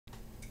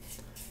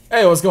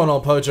Hey, what's going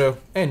on, Pojo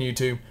and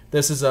YouTube?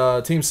 This is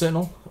Team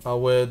Sentinel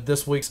with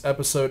this week's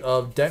episode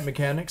of Deck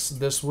Mechanics.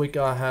 This week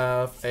I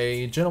have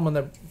a gentleman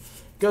that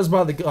goes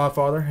by the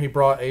Godfather. He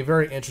brought a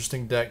very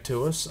interesting deck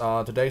to us.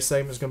 Today's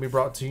segment is going to be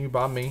brought to you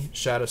by me,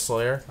 Shadow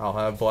Slayer. I'll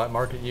have Black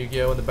Market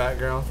Yu-Gi-Oh in the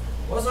background.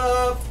 What's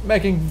up?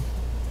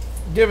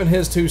 Giving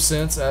his 2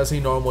 cents as he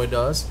normally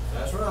does.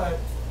 That's right.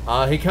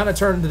 He kind of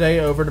turned the day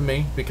over to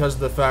me because of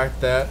the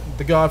fact that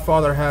the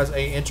Godfather has an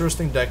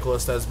interesting deck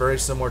list that's very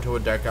similar to a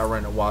deck I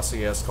ran at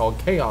YCS called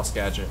Chaos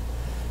Gadget.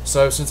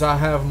 So since I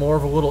have more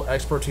of a little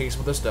expertise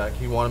with this deck,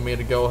 he wanted me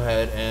to go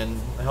ahead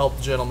and help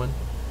the gentleman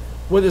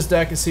with his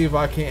deck and see if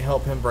I can't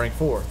help him bring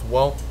forth.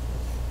 Well,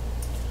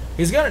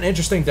 he's got an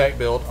interesting deck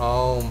build.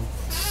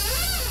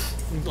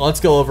 Let's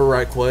go over it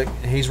right quick.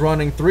 He's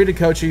running 3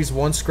 Dakochis,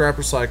 1 Scrap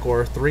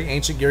Recycler, 3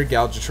 Ancient Gear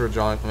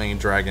Gouger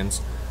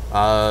Dragons,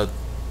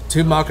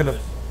 2 Machina...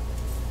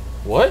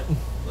 What?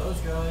 Those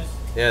guys.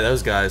 Yeah,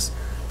 those guys.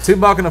 2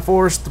 Machina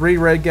Force, 3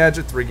 Red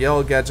Gadget, 3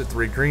 Yellow Gadget,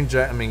 3 Green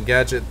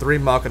Gadget, 3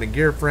 Machina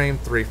Gear Frame,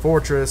 3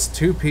 Fortress,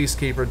 2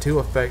 Peacekeeper, 2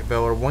 Effect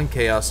Veller, 1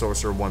 Chaos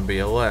Sorcerer, 1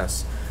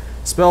 BLS.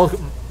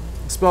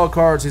 Spell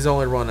cards, he's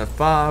only running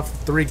 5,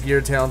 3 Gear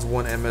Towns,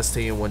 1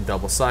 MST, and 1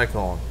 Double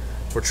Cyclone.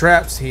 For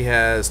traps, he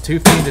has 2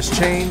 Fiendish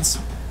Chains,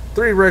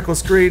 3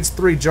 Reckless Greeds,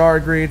 3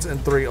 Jar Greeds,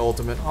 and 3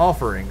 Ultimate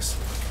Offerings.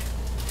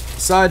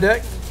 Side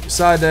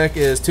deck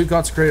is 2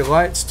 Consecrated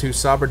Lights, 2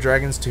 Cyber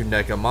Dragons, 2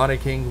 NECA Monte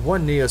King,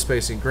 1 Neo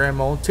Spacing Grand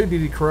Mole, 2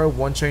 DD Crow,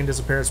 1 Chain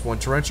Disappearance, 1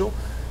 Torrential,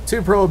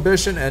 2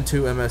 Prohibition, and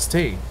 2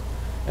 MST.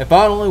 And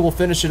finally, we'll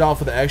finish it off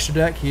with the extra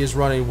deck. He is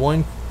running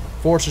 1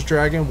 Fortress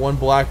Dragon, 1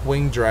 Black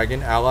Winged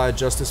Dragon, Allied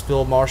Justice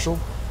Field Marshal,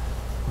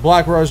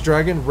 Black Rose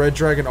Dragon, Red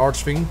Dragon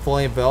Archfiend,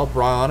 Flame Veil,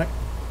 Bryonic,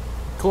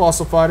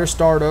 Colossal Fighter,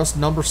 Stardust,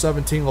 number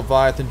 17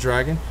 Leviathan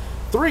Dragon,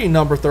 3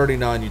 number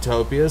 39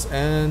 Utopias,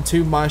 and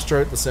 2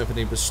 Maestro the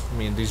Symphony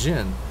de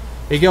Jin.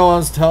 He goes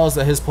on to tell us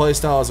that his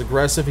playstyle is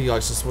aggressive, he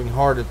likes to swing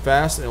hard and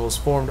fast, and it was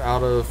formed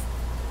out of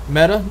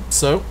meta.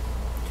 So,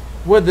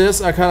 with this,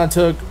 I kind of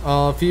took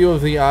a few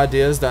of the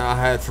ideas that I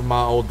had from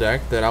my old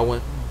deck that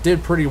I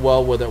did pretty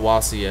well with at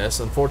YCS.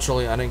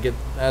 Unfortunately, I didn't get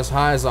as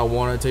high as I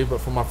wanted to,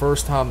 but for my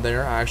first time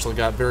there, I actually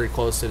got very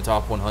close to the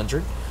top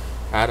 100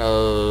 out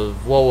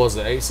of, what was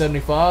it,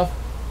 875?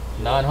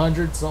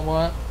 900, something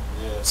like that.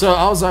 Yeah. So,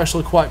 I was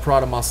actually quite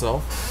proud of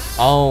myself.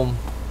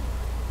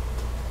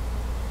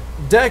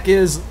 Deck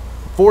is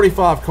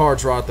 45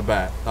 cards right at the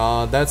bat.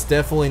 That's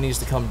definitely needs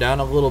to come down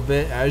a little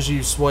bit. As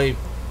you sway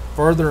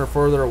further and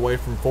further away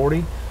from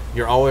 40,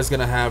 you're always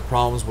going to have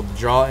problems with the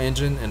draw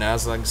engine, and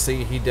as I can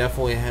see, he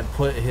definitely had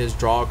put his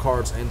draw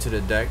cards into the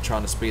deck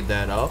trying to speed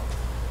that up.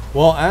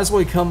 Well, as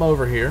we come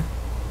over here,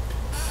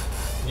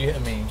 you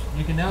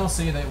can now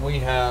see that we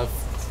have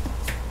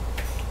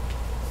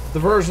the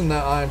version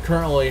that I'm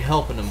currently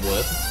helping him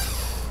with.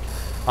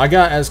 I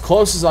got as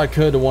close as I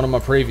could to one of my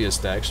previous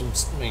decks.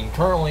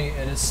 Currently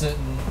it is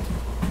sitting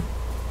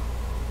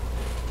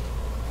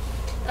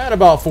at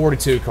about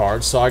 42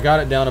 cards, so I got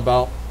it down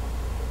about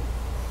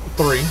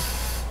 3.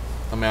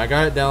 I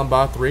got it down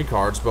by 3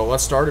 cards, but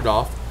let's start it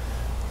off.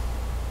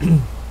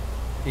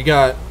 You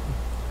got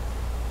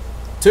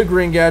 2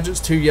 green gadgets,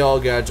 2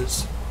 yellow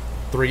gadgets,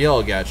 3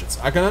 yellow gadgets.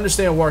 I can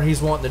understand where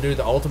he's wanting to do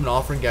the Ultimate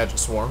Offering Gadget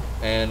Swarm,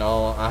 and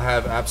I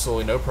have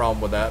absolutely no problem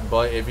with that,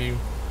 but if you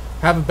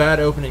have a bad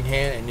opening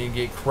hand and you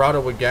get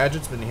crowded with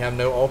gadgets but you have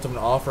no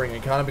Ultimate Offering,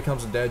 it kind of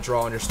becomes a dead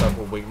draw and you're stuck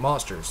with weak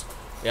monsters.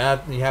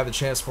 Yeah, you have the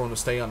chance for them to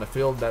stay on the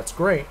field, that's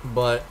great,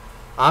 but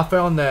I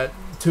found that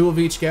 2 of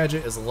each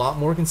gadget is a lot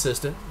more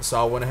consistent,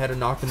 so I went ahead and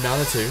knocked him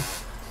down to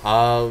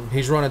 2.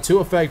 He's running 2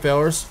 Effect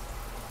Veilers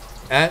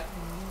at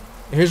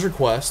his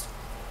request,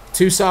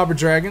 2 Cyber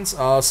Dragons.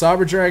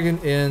 Cyber Dragon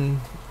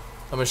in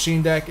a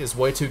machine deck is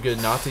way too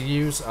good not to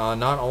use.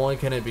 Not only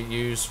can it be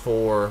used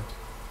for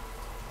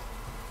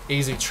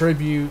easy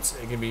tributes,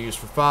 it can be used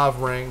for 5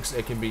 ranks,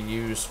 it can be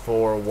used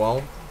for,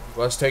 well,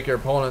 let's take your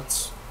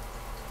opponent's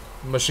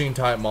machine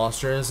type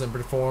monsters and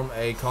perform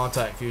a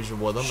contact fusion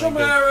with them.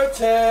 Chimera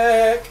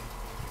Tech.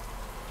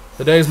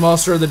 Today's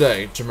monster of the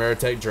day, Chimera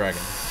Tech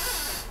Dragon.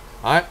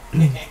 Alright.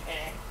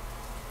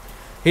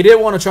 He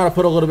did want to try to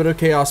put a little bit of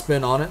chaos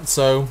spin on it,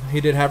 so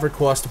he did have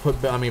requests to put,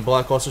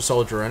 Blackluster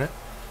Soldier in it.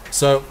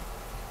 So,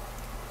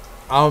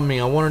 I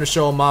wanted to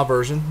show him my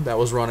version that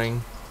was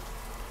running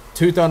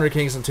 2 Thunder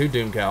Kings and 2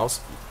 Doom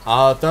Cows.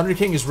 Thunder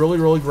King is really,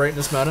 really great in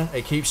this meta.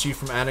 It keeps you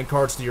from adding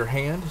cards to your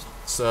hand,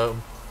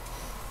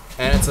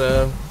 and it's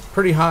a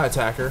pretty high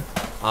attacker.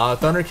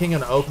 Thunder King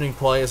in opening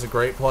play is a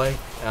great play.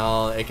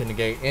 It can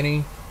negate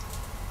any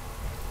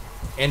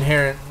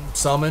inherent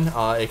summon.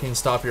 It can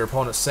stop your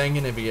opponent's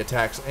singing if he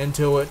attacks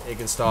into it. It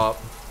can stop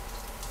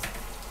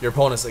your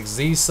opponent's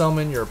Xyz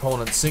summon, your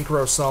opponent's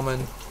Synchro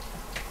summon.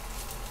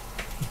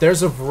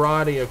 There's a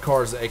variety of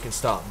cards that it can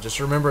stop. Just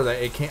remember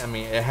that it can't.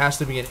 It has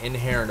to be an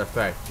inherent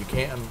effect.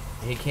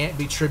 He can't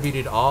be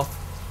tributed off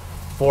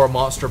for a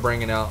monster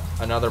bringing out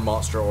another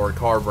monster, or a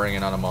card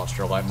bringing out a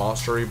monster, like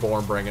Monster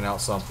Reborn bringing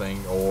out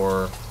something,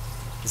 or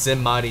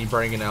Zen Mighty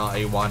bringing out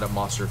a wind-up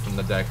monster from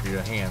the deck or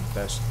your hand.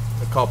 That's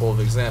a couple of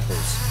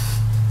examples.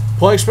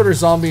 Plague Spreader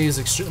Zombie is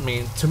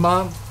in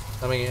my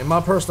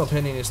personal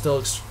opinion, is still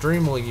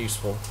extremely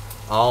useful.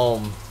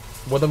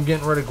 With them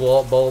getting rid of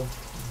Glow Up Bulb,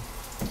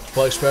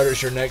 Plague Spreader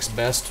is your next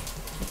best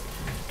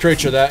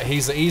creature. That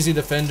he's an easy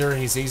defender,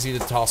 he's easy to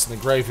toss in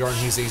the graveyard, and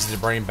he's easy to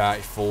bring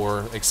back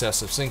for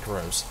excessive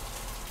synchros.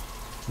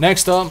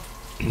 Next up,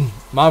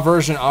 my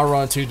version, I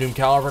run 2 Doom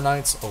Caliber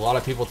Knights. A lot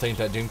of people think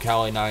that Doom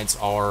Cali Knights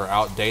are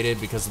outdated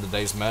because of the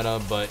day's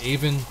meta, but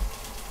even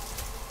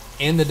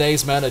in the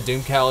day's meta,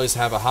 Doom Calis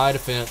have a high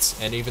defense,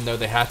 and even though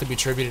they have to be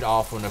tributed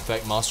off when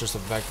effect monsters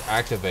effect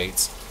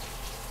activates,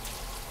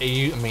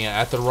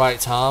 at the right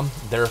time,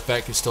 their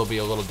effect could still be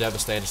a little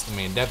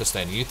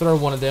devastating. You throw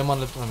one of them on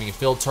the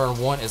field turn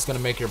 1, it's going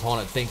to make your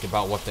opponent think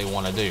about what they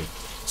want to do.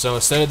 So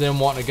instead of them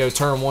wanting to go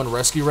turn 1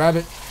 Rescue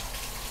Rabbit,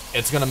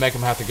 it's going to make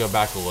them have to go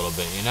back a little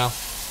bit, you know?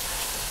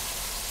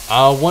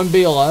 1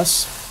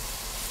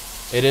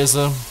 BLS. It is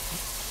a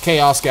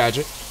Chaos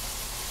gadget.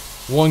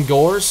 1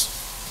 Gores.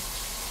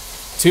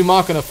 2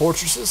 Machina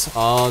Fortresses.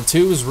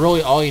 2 is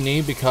really all you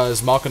need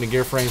because Machina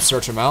Gear Frames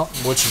search them out,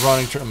 which is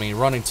running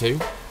 2.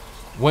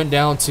 Went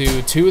down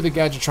to 2 of the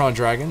Gadgetron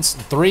Dragons.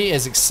 3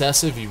 is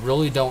excessive. You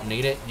really don't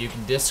need it. You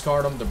can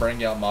discard them to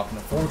bring out Machina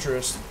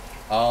Fortress.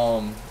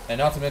 And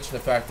not to mention the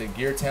fact that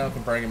Gear Town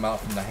can bring them out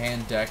from the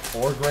hand, deck,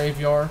 or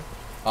graveyard.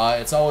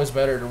 It's always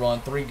better to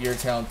run 3 Gear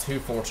Town, 2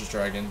 Fortress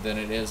Dragon than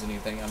it is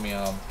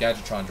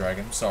Gadgetron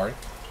Dragon, sorry,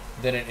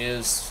 than it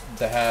is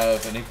to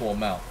have an equal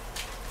amount.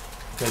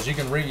 Because you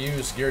can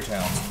reuse Gear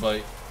Towns,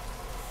 but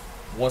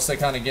once they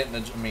kind of get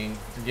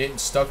getting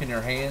stuck in your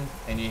hand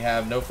and you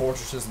have no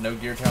fortresses, no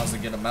Gear Towns to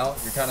get them out,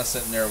 you're kind of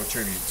sitting there with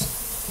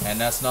tributes.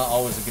 And that's not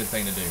always a good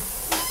thing to do.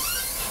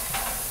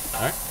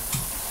 Alright.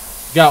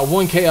 Got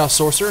 1 Chaos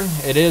Sorcerer.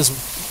 It is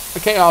a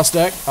Chaos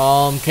deck.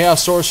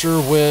 Chaos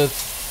Sorcerer with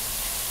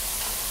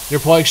your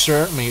Plague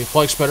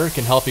Spreader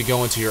can help you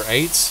go into your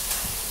 8s.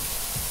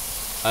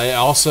 It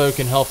also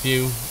can help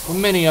you with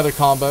many other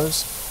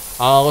combos.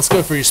 Let's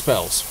go for your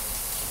spells.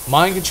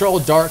 Mind Control,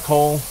 Dark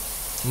Hole,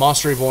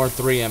 Monster Reborn,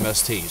 3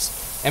 MSTs.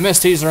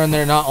 MSTs are in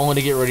there not only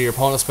to get rid of your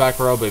opponent's back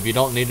row, but if you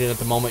don't need it at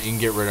the moment, you can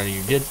get rid of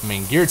your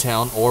Gear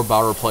Town, or by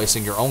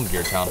replacing your own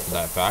Gear Town for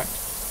that fact.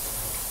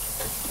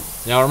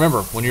 Now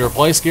remember, when you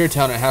replace Gear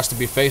Town, it has to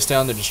be face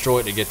down to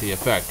destroy it to get the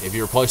effect. If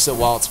you replace it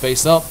while it's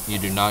face up, you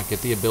do not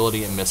get the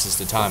ability, it misses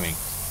the timing.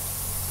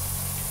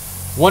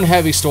 1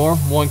 Heavy Storm,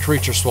 1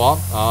 Creature Swap.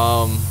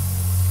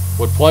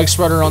 With Plague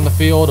Spreader on the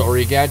field or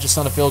your gadgets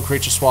on the field,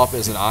 Creature Swap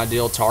is an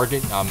ideal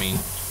target.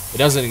 It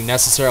doesn't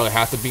necessarily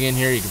have to be in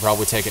here. You can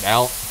probably take it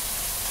out.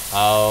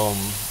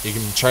 You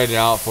can trade it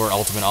out for an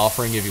Ultimate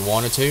Offering if you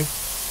wanted to.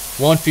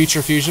 1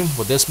 Future Fusion.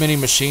 With this many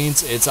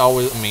machines, it's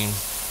always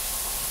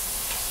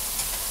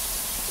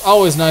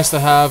nice to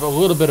have a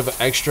little bit of an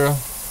extra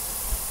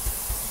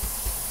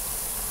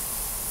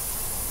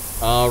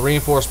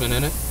reinforcement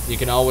in it. You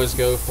can always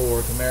go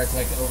for Chimera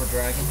Tech Over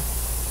Dragon,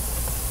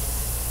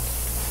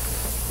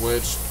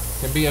 which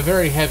can be a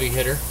very heavy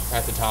hitter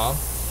at the time.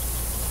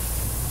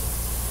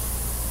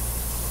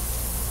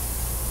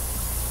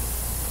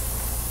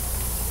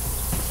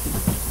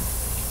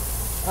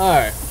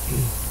 Alright.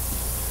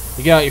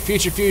 You got your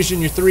Future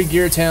Fusion, your 3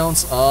 Gear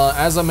Towns.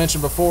 As I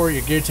mentioned before,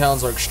 your Gear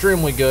Towns are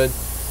extremely good.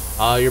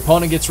 Your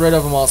opponent gets rid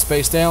of them while it's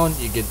face down.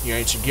 You get your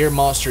Ancient Gear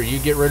Monster, you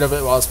get rid of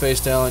it while it's face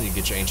down. You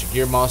get your Ancient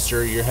Gear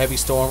Monster, your Heavy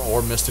Storm,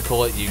 or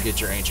Mystical it, you get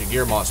your Ancient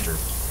Gear Monster.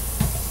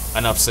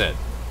 Enough said.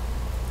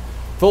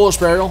 Foolish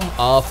Burial.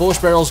 Foolish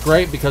Burial is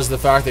great because of the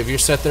fact that if you're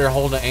set there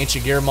holding an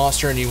Ancient Gear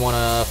Monster and you want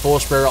a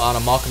Foolish Burial on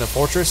a Machina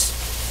Fortress,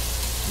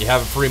 you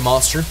have a free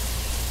monster.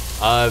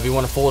 If you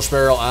want a Foolish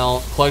Burial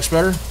out Plague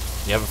Spreader,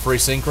 you have a free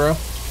Synchro.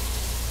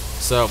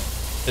 So,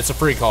 it's a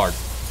free card.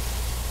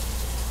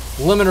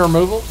 Limit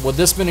Removal. With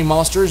this many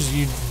monsters,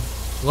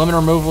 Limit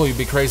Removal, you'd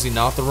be crazy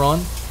not to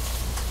run.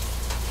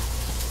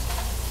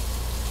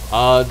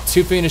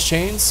 2 Fiendish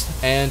Chains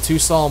and 2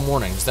 Solemn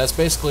Warnings. That's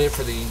basically it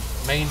for the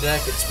main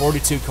deck. It's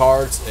 42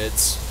 cards.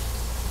 It's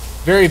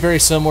very, very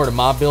similar to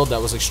my build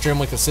that was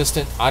extremely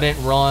consistent. I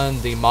didn't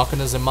run the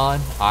Machinas in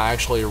mine. I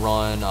actually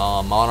run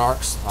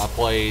Monarchs. I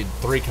played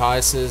 3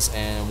 Kaises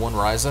and 1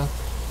 Ryza.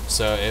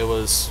 So it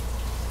was,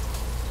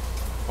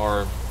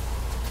 3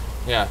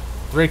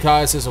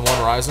 Kaises and 1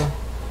 Ryza.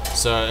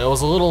 So it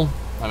was a little,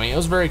 it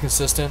was very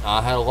consistent.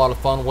 I had a lot of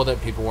fun with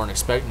it. People weren't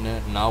expecting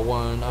it, and I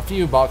won a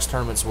few box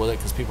tournaments with it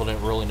because people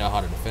didn't really know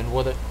how to defend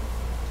with it.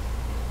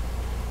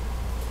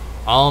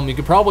 You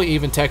could probably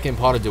even tech in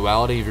Pot of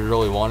Duality if you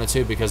really wanted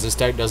to, because this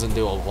deck doesn't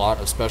do a lot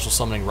of special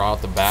summoning right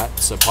off the bat.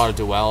 So Pot of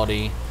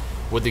Duality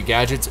with the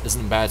gadgets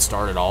isn't a bad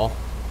start at all.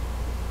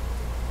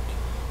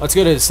 Let's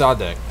go to the side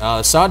deck.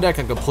 Side deck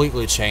I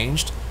completely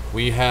changed.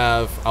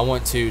 I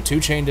went to 2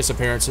 Chain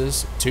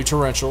Disappearances, 2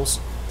 Torrentials,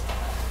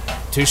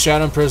 2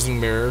 Shadow Imprisoning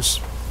Mirrors,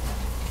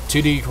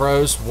 2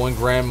 D-Crows, 1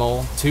 Grand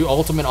Mole, 2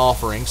 Ultimate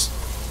Offerings,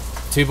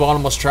 2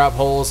 Bottomless Trap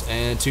Holes,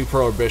 and 2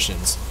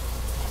 Prohibitions.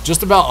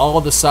 Just about all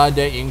of the side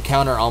deck you can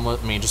counter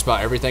just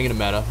about everything in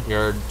the meta.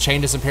 Your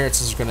Chain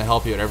Disappearances are going to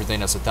help you at everything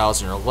that's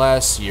 1,000 or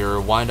less.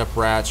 Your Wind Up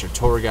Rats, your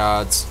Tour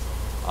Guides,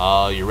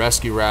 your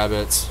Rescue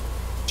Rabbits,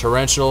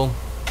 Torrential,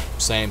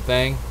 same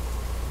thing.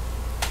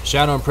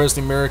 Shadow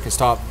Imprisoning Mirror can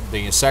stop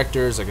the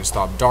Insectors. It can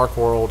stop Dark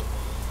World.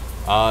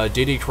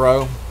 DD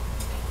Crow,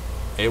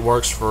 it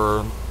works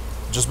for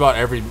just about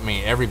every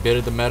bit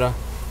of the meta.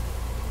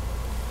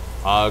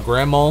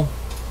 Grand Mole,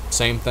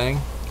 same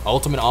thing.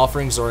 Ultimate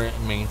Offerings, or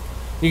you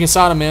can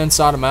side them in,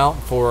 side them out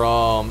for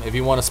if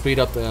you want to speed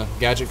up the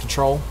gadget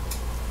control.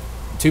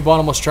 2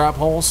 Bottomless Trap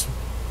Holes,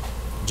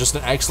 just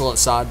an excellent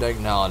side deck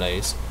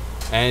nowadays.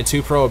 And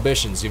 2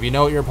 Prohibitions. If you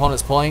know what your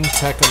opponent's playing,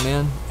 tech them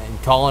in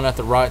and call in at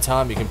the right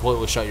time. You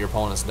completely shut your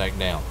opponent's deck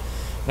down.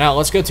 Now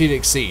let's go to the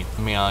Exceed.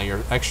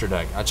 Your extra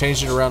deck. I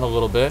changed it around a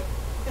little bit.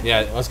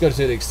 Yeah, let's go to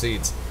the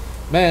Exceeds.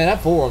 Man,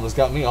 that forum has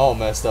got me all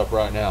messed up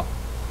right now.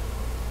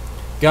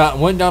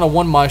 Went down to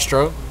 1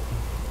 Maestro.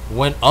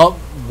 Went up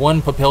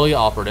 1 Papilia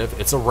Operative.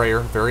 It's a rare,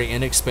 very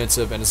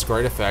inexpensive, and it's a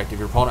great effect. If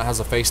your opponent has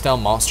a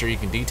face-down monster, you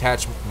can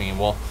detach.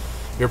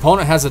 Your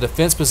opponent has a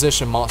defense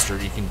position monster,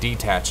 you can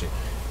detach it.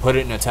 Put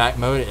it in attack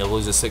mode, it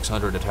loses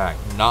 600 attack.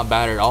 Not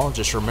bad at all.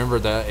 Just remember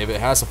that if it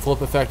has a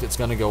flip effect, it's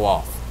going to go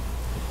off.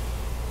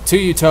 2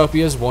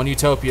 Utopias, 1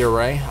 Utopia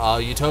Ray.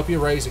 Utopia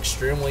Ray is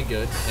extremely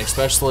good,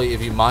 especially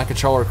if you mind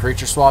control or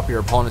creature swap your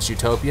opponent's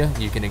Utopia.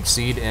 You can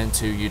Exceed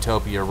into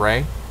Utopia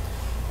Ray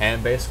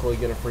and basically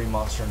get a free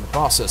monster in the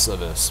process of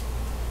this.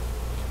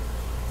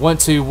 Went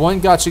to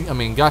 1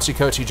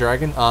 Gachikochi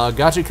Dragon.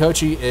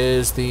 Gachikochi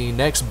is the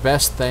next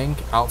best thing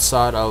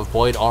outside of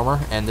Blade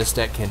Armor, and this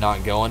deck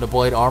cannot go into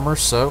Blade Armor,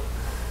 so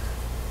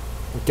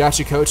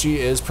Gachikochi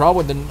is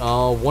probably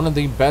one of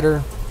the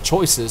better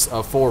choices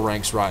of 4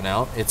 ranks right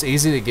now. It's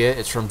easy to get.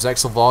 It's from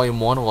Zexal Volume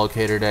 1,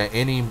 located at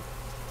any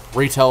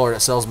retailer that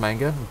sells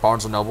manga,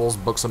 Barnes & Nobles,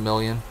 Books A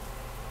Million,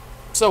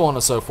 so on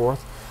and so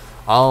forth.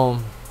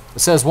 It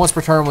says, once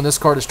per turn, when this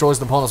card destroys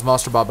an opponent's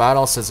monster by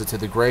battle, sends it to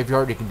the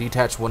graveyard, you can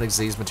detach 1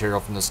 Xyz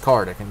material from this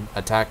card. It can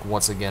attack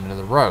once again into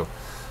the row.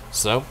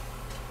 So,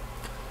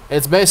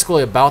 it's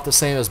basically about the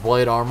same as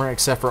Blade Armor,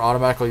 except for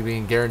automatically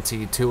being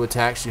guaranteed 2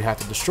 attacks. You have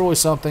to destroy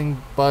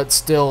something, but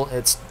still,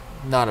 it's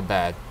not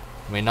bad.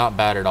 Not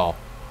bad at all.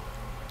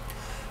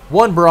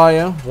 1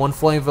 Braio, 1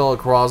 Flame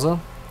Velocraza,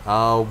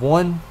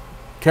 1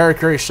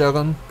 Karakuri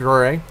Shogun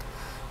Gure.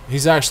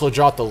 He's actually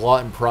dropped a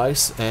lot in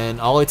price, and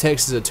all he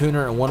takes is a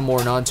tuner and 1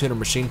 more non-tuner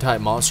machine-type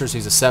monsters.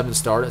 He's a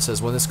 7-star. It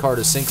says when this card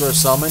is synchro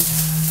summoned,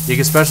 you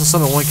can special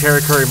summon 1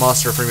 Karakuri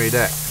monster from your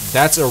deck.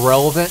 That's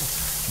irrelevant,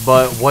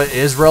 but what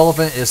is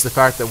relevant is the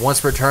fact that once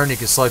per turn, you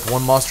can select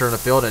 1 monster in the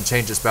field and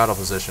change its battle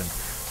position.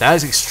 That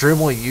is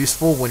extremely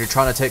useful when you're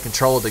trying to take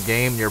control of the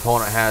game. Your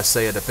opponent has,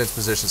 say, a defense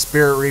position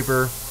Spirit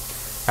Reaper,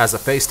 has a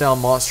face-down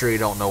monster, you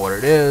don't know what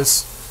it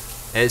is.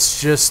 It's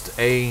just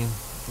a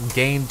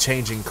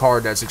game-changing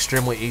card that's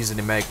extremely easy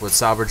to make with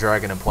Cyber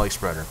Dragon and Plague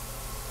Spreader.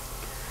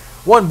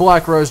 1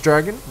 Black Rose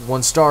Dragon,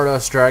 1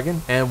 Stardust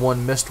Dragon, and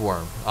 1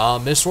 Mistworm.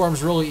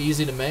 Mistworm's really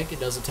easy to make.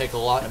 It doesn't take a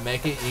lot to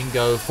make it. You can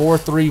go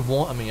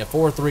 4-3-1, a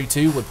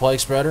 4-3-2 with Plague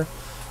Spreader,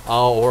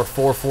 or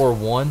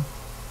 4-4-1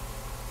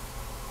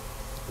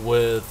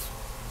 with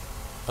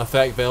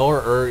Effect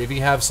Veiler, or if you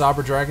have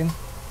Cyber Dragon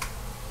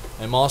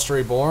and Monster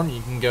Reborn,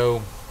 you can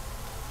go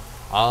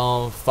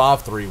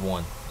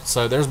 5-3-1.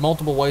 So there's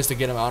multiple ways to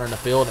get them out in the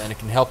field, and it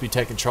can help you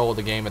take control of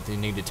the game at the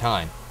needed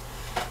time.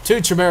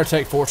 2 Chimera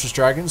Tech Fortress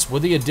Dragons.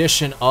 With the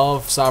addition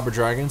of Cyber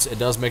Dragons, it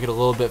does make it a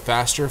little bit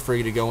faster for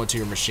you to go into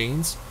your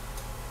machines.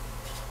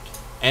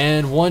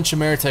 And 1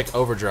 Chimera Tech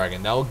Over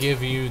Dragon. That will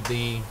give you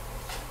the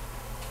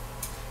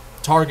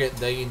target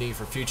that you need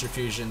for future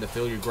fusion to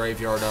fill your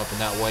graveyard up,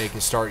 and that way you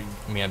can start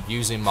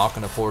using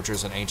Machina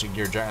Fortress and Ancient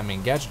Gear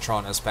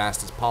Gadgetron as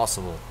fast as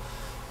possible.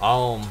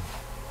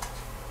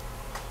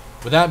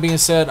 With that being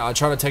said, I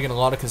try to take in a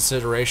lot of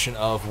consideration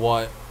of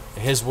what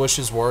his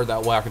wishes were.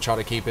 That way I can try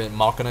to keep it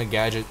Machina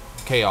Gadget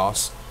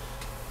Chaos,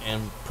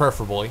 and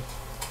preferably.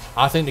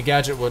 I think the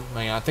gadget would,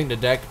 I think the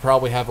deck could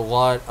probably have a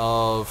lot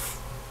of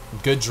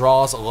good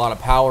draws, a lot of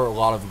power, a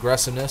lot of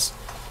aggressiveness.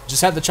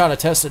 Just have to try to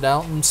test it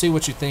out and see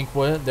what you think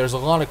with it. There's a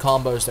lot of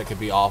combos that could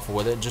be off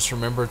with it. Just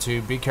remember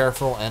to be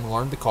careful and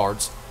learn the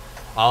cards.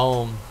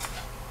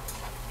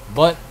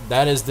 But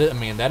that is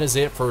that is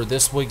it for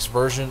this week's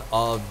version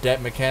of Deck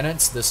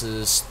Mechanix. This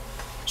is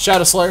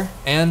Shadow Slayer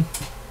and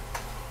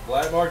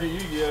Black Market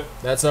Yu-Gi-Oh!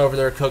 That's over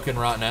there cooking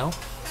right now.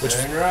 Which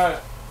Dang right.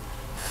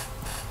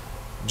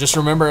 Just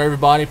remember,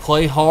 everybody,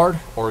 play hard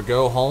or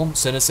go home.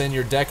 Send us in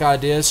your deck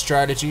ideas,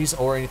 strategies,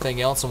 or anything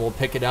else, and we'll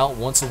pick it out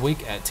once a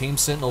week at Team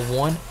Sentinel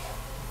 1,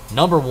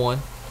 number 1.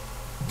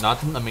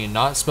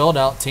 Not spelled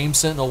out. Team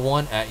Sentinel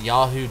 1 at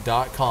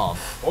yahoo.com.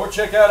 Or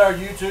check out our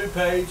YouTube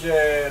page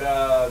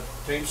at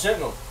Team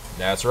Sentinel.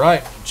 That's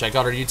right. Check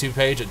out our YouTube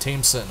page at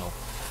Team Sentinel.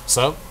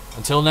 So,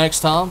 until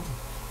next time,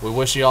 we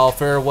wish you all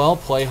farewell.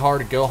 Play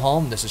hard, go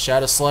home. This is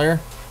Shadow Slayer,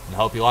 and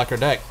hope you like our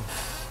deck.